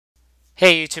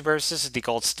Hey YouTubers, this is the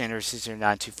Gold Standard Caesar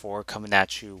 924 coming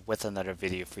at you with another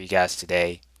video for you guys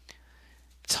today.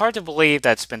 It's hard to believe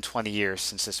that it's been 20 years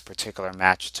since this particular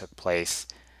match took place,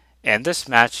 and this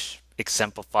match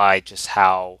exemplified just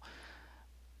how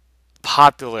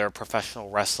popular professional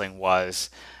wrestling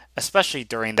was, especially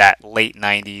during that late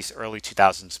 90s, early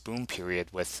 2000s boom period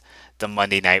with the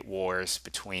Monday Night Wars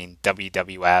between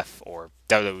WWF, or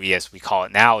WWE as we call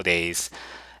it nowadays,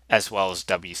 as well as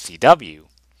WCW.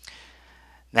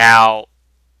 Now,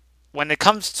 when it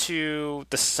comes to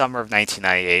the summer of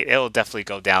 1998, it'll definitely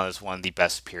go down as one of the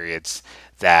best periods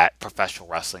that professional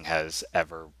wrestling has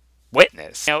ever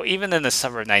witnessed. Even in the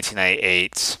summer of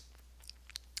 1998,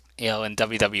 in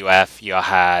WWF, you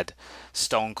had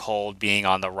Stone Cold being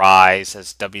on the rise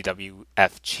as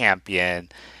WWF champion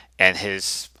and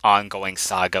his ongoing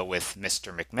saga with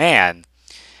Mr. McMahon,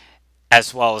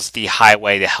 as well as the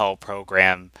Highway to Hell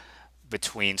program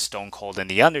between Stone Cold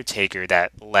and The Undertaker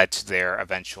that led to their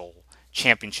eventual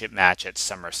championship match at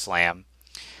SummerSlam.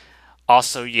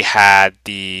 Also, you had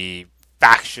the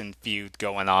faction feud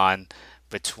going on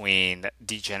between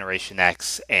D-Generation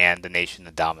X and the Nation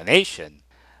of Domination.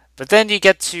 But then you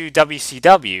get to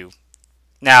WCW.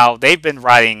 Now, they've been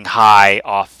riding high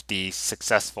off the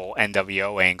successful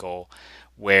NWO angle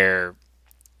where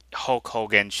Hulk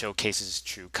Hogan showcases his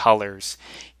true colors.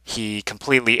 He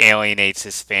completely alienates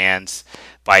his fans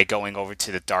by going over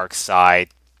to the dark side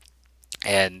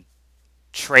and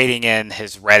trading in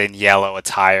his red and yellow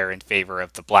attire in favor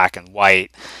of the black and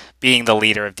white, being the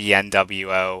leader of the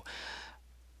NWO,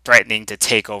 threatening to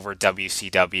take over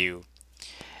WCW.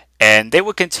 And they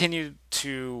would continue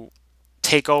to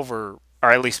take over,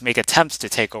 or at least make attempts to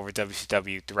take over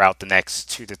WCW throughout the next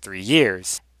 2 to 3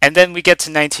 years. And then we get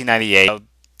to 1998.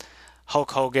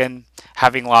 Hulk Hogan,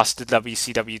 having lost the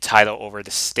WCW title over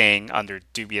to Sting under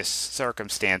dubious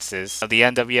circumstances. The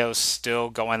NWO is still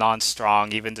going on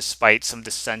strong, even despite some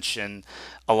dissension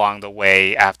along the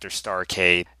way after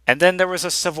Starrcade. And then there was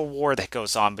a civil war that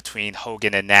goes on between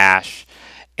Hogan and Nash,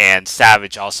 and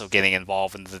Savage also getting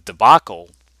involved in the debacle,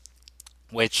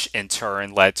 which in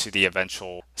turn led to the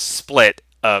eventual split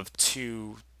of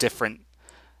two different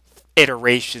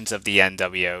iterations of the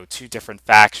NWO, two different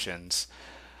factions.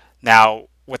 Now,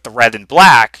 with the red and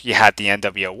black, you had the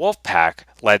NWO Wolfpack,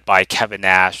 led by Kevin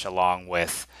Nash, along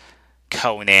with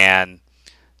Conan,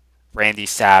 Randy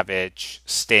Savage,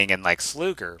 Sting, and Lex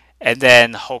Luger. And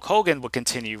then Hulk Hogan would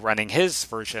continue running his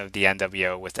version of the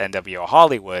NWO with NWO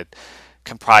Hollywood,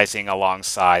 comprising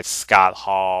alongside Scott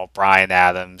Hall, Brian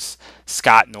Adams,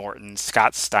 Scott Norton,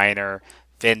 Scott Steiner,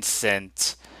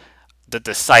 Vincent, the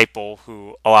Disciple,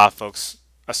 who a lot of folks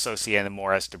associate him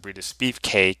more as the Brutus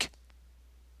Beefcake.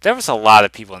 There was a lot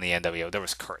of people in the NWO. There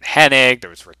was Kurt Hennig,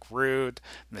 there was Rick Rude,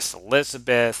 Miss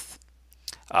Elizabeth,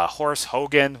 Horace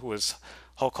Hogan, who was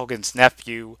Hulk Hogan's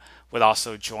nephew, would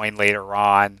also join later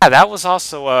on. Yeah, that was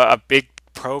also a big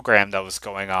program that was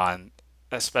going on,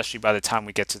 especially by the time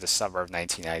we get to the summer of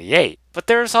 1998. But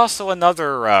there's also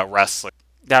another wrestler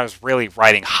that was really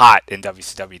riding hot in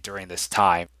WCW during this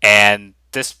time. And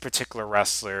this particular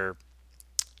wrestler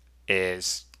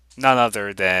is none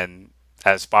other than,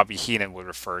 as Bobby Heenan would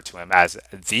refer to him as,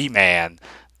 the man,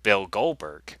 Bill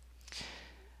Goldberg.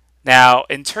 Now,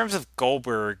 in terms of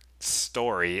Goldberg's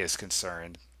story is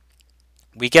concerned,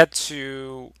 we get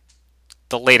to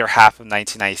the later half of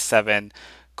 1997.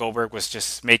 Goldberg was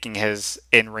just making his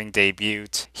in-ring debut.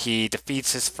 He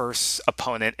defeats his first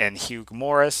opponent in Hugh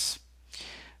Morris,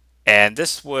 and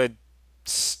this would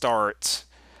start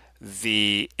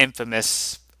the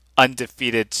infamous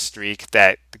undefeated streak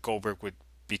that Goldberg would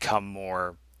become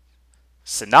more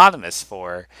synonymous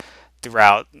for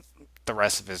throughout the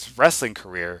rest of his wrestling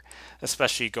career,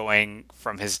 especially going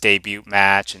from his debut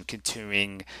match and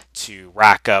continuing to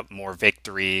rack up more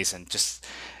victories and just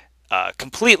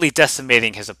completely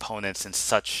decimating his opponents in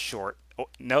such short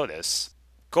notice.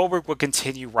 Goldberg would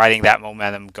continue riding that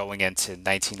momentum going into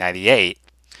 1998.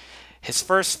 His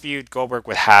first feud Goldberg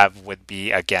would have would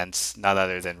be against none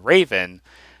other than Raven,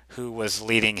 who was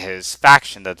leading his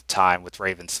faction at the time with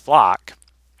Raven's Flock.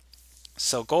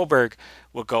 So Goldberg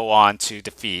would go on to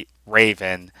defeat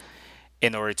Raven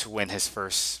in order to win his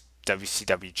first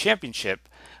WCW championship,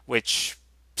 which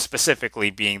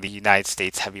specifically being the United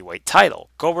States heavyweight title.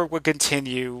 Goldberg would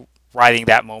continue riding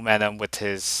that momentum with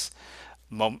his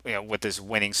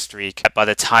winning streak. By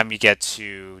the time you get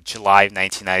to July of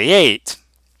 1998,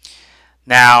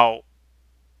 now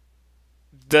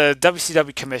the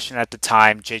WCW commissioner at the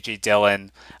time, J.J.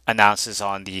 Dillon, announces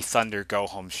on the Thunder Go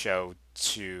Home show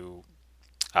to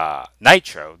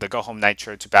Nitro, the Go Home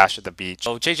Nitro to Bash at the Beach.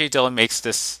 So J.J. Dillon makes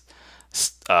this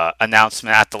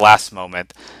announcement at the last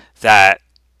moment that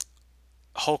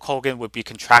Hulk Hogan would be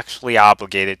contractually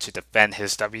obligated to defend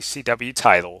his WCW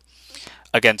title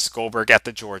against Goldberg at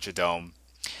the Georgia Dome.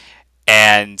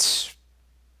 And,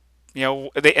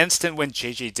 the instant when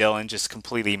J.J. Dillon just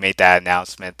completely made that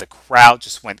announcement, the crowd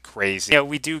just went crazy.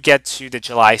 We do get to the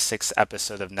July 6th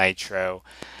episode of Nitro.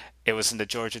 It was in the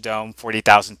Georgia Dome,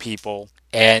 40,000 people.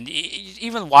 And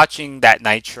even watching that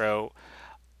Nitro,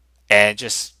 and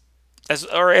just,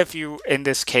 or if you, in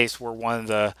this case, were one of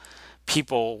the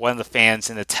fans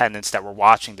in attendance that were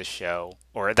watching the show,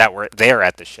 or that were there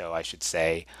at the show, I should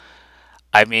say.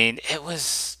 I mean, it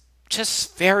was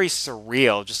just very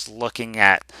surreal just looking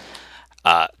at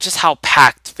just how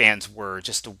packed fans were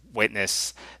just to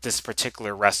witness this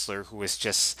particular wrestler who was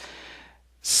just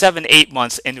 7, 8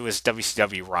 months into his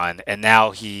WCW run, and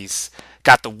now he's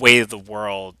got the weight of the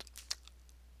world,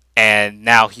 and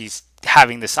now he's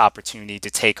having this opportunity to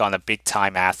take on a big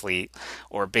time athlete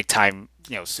or a big time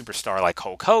superstar like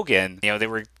Hulk Hogan. They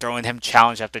were throwing him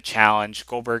challenge after challenge.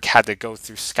 Goldberg had to go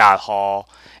through Scott Hall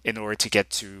in order to get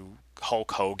to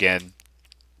Hulk Hogan,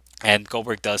 and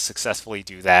Goldberg does successfully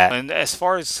do that. And as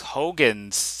far as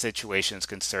Hogan's situation is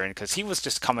concerned, because he was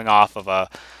just coming off of a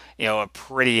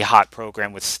pretty hot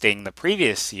program with Sting the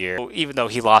previous year. Even though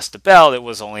he lost the belt, it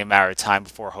was only a matter of time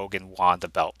before Hogan won the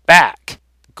belt back.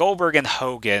 Goldberg and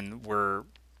Hogan were,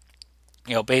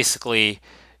 basically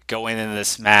going into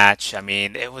this match. I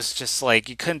mean, it was just like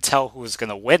you couldn't tell who was going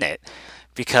to win it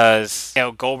because,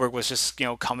 Goldberg was just,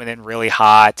 coming in really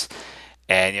hot.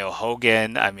 And,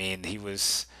 Hogan, I mean, he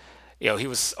was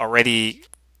already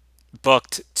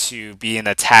booked to be in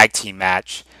a tag team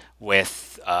match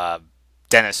with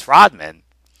Dennis Rodman.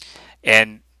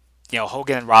 And,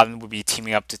 Hogan and Rodman would be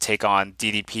teaming up to take on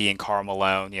DDP and Karl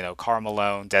Malone. Karl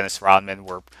Malone, Dennis Rodman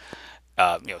were,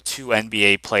 two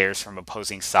NBA players from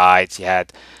opposing sides. You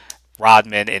had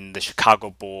Rodman in the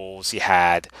Chicago Bulls. You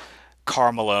had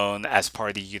Karl Malone as part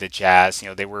of the Utah Jazz.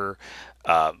 They were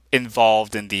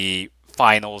involved in the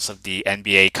finals of the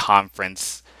NBA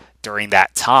conference during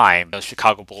that time. The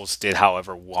Chicago Bulls did,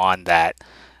 however, won that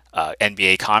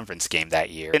NBA conference game that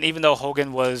year. And even though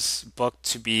Hogan was booked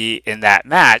to be in that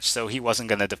match, so he wasn't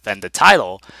going to defend the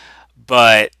title,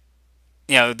 but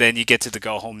then you get to the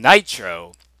go home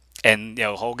Nitro, and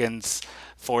Hogan's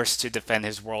forced to defend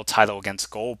his world title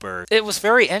against Goldberg. It was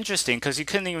very interesting because you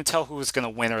couldn't even tell who was going to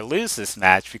win or lose this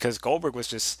match because Goldberg was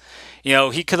just,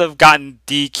 he could have gotten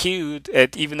DQ'd,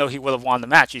 and even though he would have won the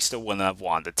match, he still wouldn't have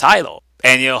won the title.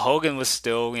 And Hogan was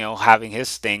still having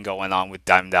his thing going on with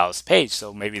Diamond Dallas Page,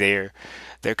 so maybe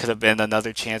there could have been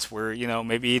another chance where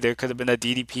maybe there could have been a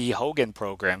DDP Hogan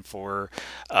program for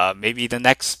maybe the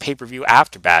next pay-per-view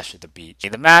after Bash at the Beach.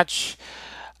 The match,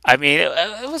 I mean,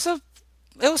 it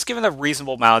was given a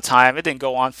reasonable amount of time. It didn't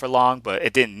go on for long, but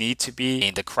it didn't need to be.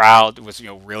 The crowd was,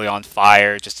 really on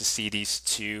fire just to see these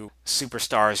two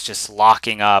superstars just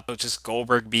locking up. It was just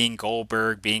Goldberg,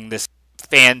 being this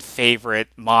fan favorite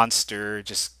monster,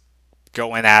 just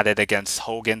going at it against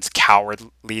Hogan's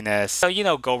cowardliness.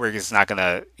 So, Goldberg is not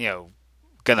gonna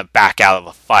back out of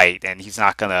a fight, and he's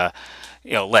not gonna,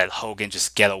 let Hogan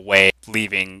just get away,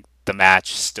 leaving the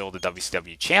match still the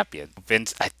WCW champion.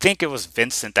 I think it was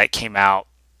Vincent that came out,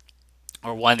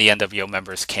 or one of the NWO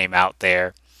members came out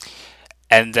there.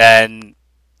 And then,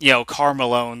 Karl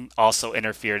Malone also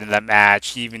interfered in that match.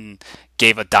 He even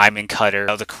gave a diamond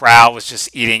cutter. The crowd was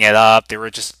just eating it up. They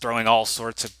were just throwing all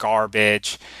sorts of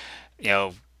garbage.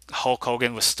 Hulk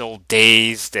Hogan was still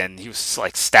dazed and he was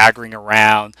like staggering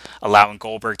around, allowing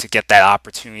Goldberg to get that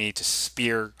opportunity to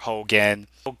spear Hogan.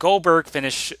 Goldberg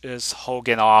finishes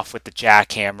Hogan off with the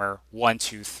jackhammer, 1,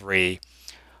 2, 3.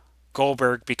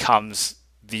 Goldberg becomes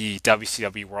the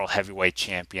WCW World Heavyweight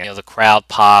Champion. The crowd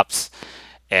pops,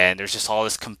 and there's just all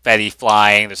this confetti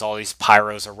flying. There's all these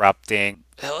pyros erupting.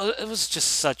 It was just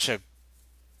such a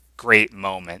great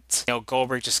moment.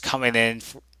 Goldberg just coming in,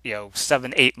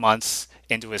 7, 8 months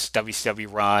into his WCW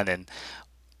run, and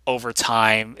over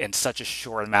time, in such a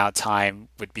short amount of time,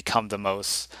 would become the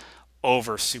most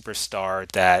over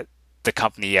superstar that the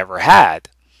company ever had.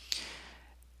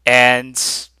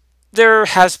 And there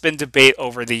has been debate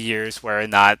over the years whether or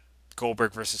not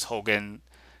Goldberg versus Hogan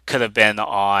could have been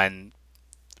on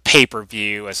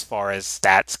pay-per-view as far as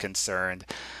that's concerned.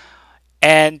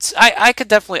 And I could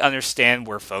definitely understand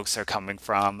where folks are coming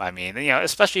from. I mean,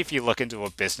 especially if you look into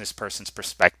a business person's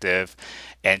perspective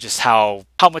and just how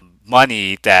much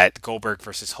money that Goldberg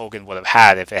versus Hogan would have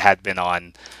had if it had been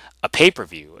on a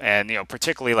pay-per-view. And,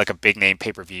 particularly like a big name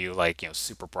pay-per-view like,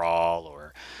 Super Brawl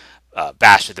or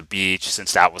Bash at the Beach,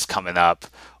 since that was coming up,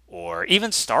 or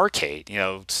even Starrcade.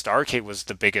 Starrcade was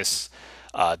the biggest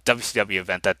WCW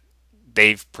event that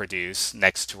they've produced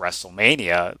next to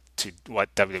WrestleMania to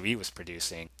what WWE was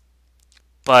producing.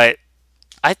 But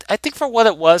I think for what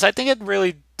it was, I think it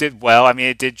really did well. I mean,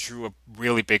 it did drew a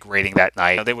really big rating that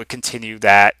night. They would continue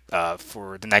that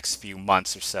for the next few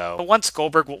months or so. But once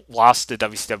Goldberg lost the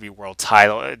WCW World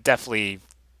Title, it definitely,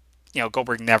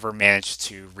 Goldberg never managed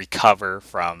to recover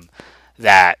from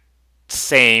that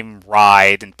same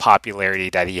ride and popularity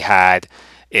that he had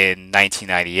in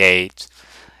 1998.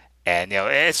 And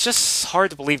it's just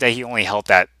hard to believe that he only held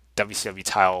that WCW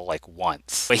title like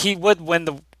once. But he would win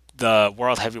the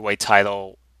World Heavyweight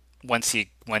title once he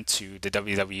went to the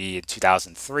WWE in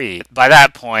 2003. By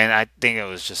that point, I think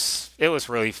it was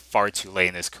really far too late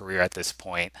in his career at this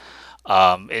point.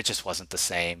 It just wasn't the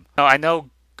same. I know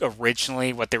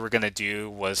originally what they were going to do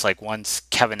was like once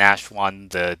Kevin Nash won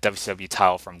the WCW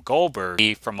title from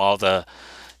Goldberg, from all the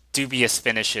dubious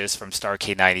finishes from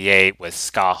Starrcade 98 with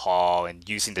Scott Hall and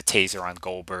using the taser on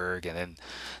Goldberg, and then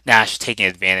Nash taking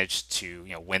advantage to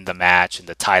win the match and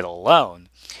the title alone.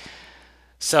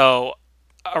 So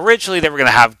originally they were going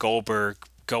to have Goldberg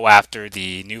go after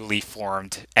the newly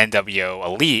formed NWO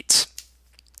Elite,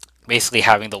 basically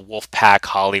having the Wolfpack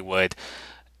Hollywood,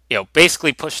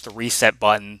 basically push the reset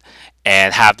button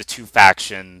and have the two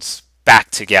factions back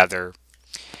together.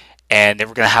 And they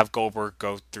were going to have Goldberg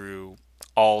go through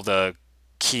all the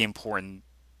key important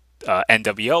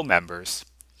NWO members.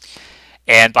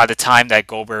 And by the time that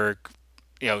Goldberg,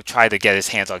 tried to get his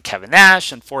hands on Kevin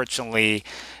Nash, unfortunately,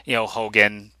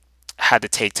 Hogan had to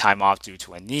take time off due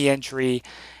to a knee injury.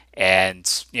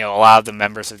 And, a lot of the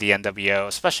members of the NWO,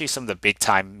 especially some of the big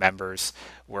time members,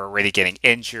 were already getting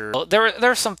injured. There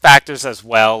are some factors as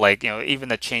well, like, even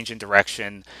the change in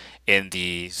direction in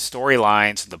the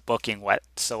storylines and the booking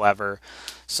whatsoever.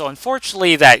 So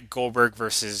unfortunately, that Goldberg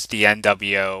versus the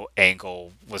NWO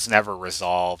angle was never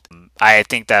resolved. I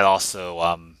think that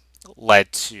also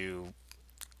led to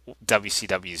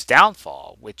WCW's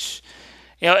downfall, which,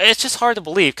 it's just hard to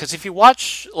believe, because if you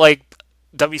watch like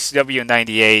WCW in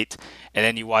 98 and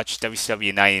then you watch WCW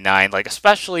in 99, like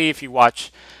especially if you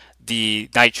watch the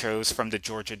Nitros from the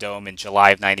Georgia Dome in July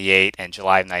of 98 and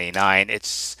July of 99,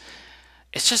 it's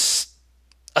just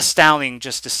astounding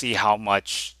just to see how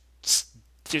much,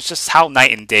 just how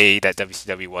night and day that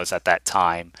WCW was at that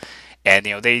time. And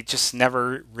they just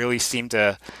never really seemed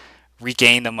to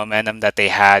regain the momentum that they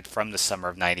had from the summer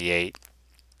of 98.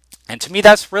 And to me,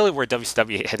 that's really where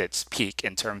WCW hit its peak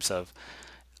in terms of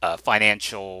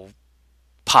financial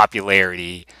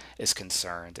popularity is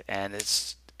concerned. And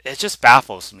it just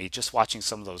baffles me just watching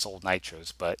some of those old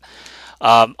Nitros. But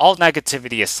all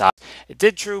negativity aside, it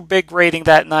did drew big rating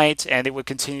that night, and it would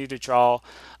continue to draw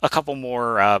a couple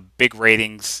more big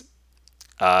ratings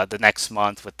the next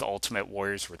month with the Ultimate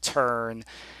Warrior's return,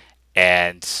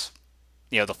 and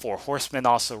the Four Horsemen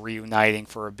also reuniting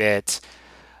for a bit,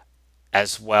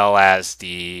 as well as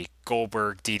the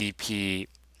Goldberg DDP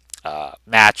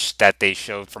match that they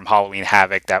showed from Halloween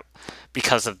Havoc, that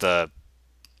because of the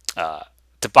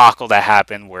debacle that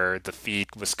happened where the feed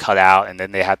was cut out and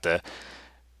then they had to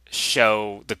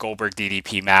show the Goldberg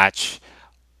DDP match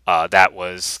that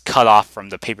was cut off from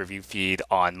the pay-per-view feed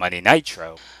on Monday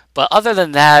Nitro. But other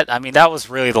than that, I mean, that was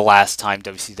really the last time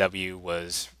WCW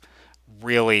was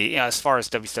really, as far as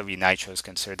WCW Nitro is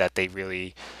concerned, that they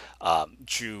really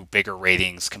drew bigger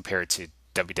ratings compared to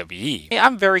WWE.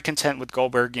 I'm very content with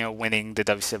Goldberg, winning the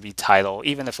WCW title,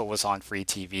 even if it was on free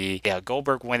TV. Yeah,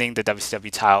 Goldberg winning the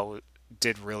WCW title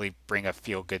did really bring a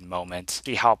feel-good moment.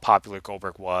 See how popular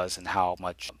Goldberg was and how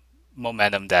much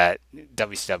momentum that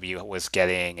WCW was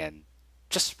getting, and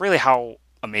just really how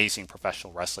amazing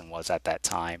professional wrestling was at that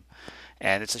time.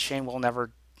 And it's a shame we'll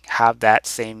never have that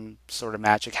same sort of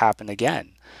magic happen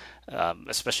again,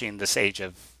 especially in this age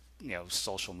of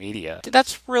social media.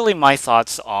 That's really my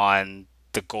thoughts on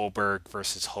the Goldberg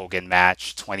versus Hogan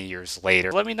match 20 years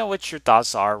later. Let me know what your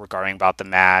thoughts are regarding about the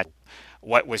match.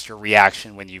 What was your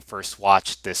reaction when you first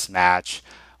watched this match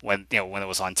when when it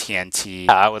was on TNT?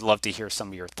 I would love to hear some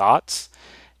of your thoughts.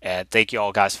 And thank you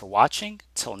all guys for watching.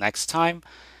 Till next time,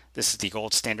 this is the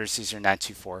Gold Standard Caesar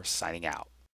 924 signing out.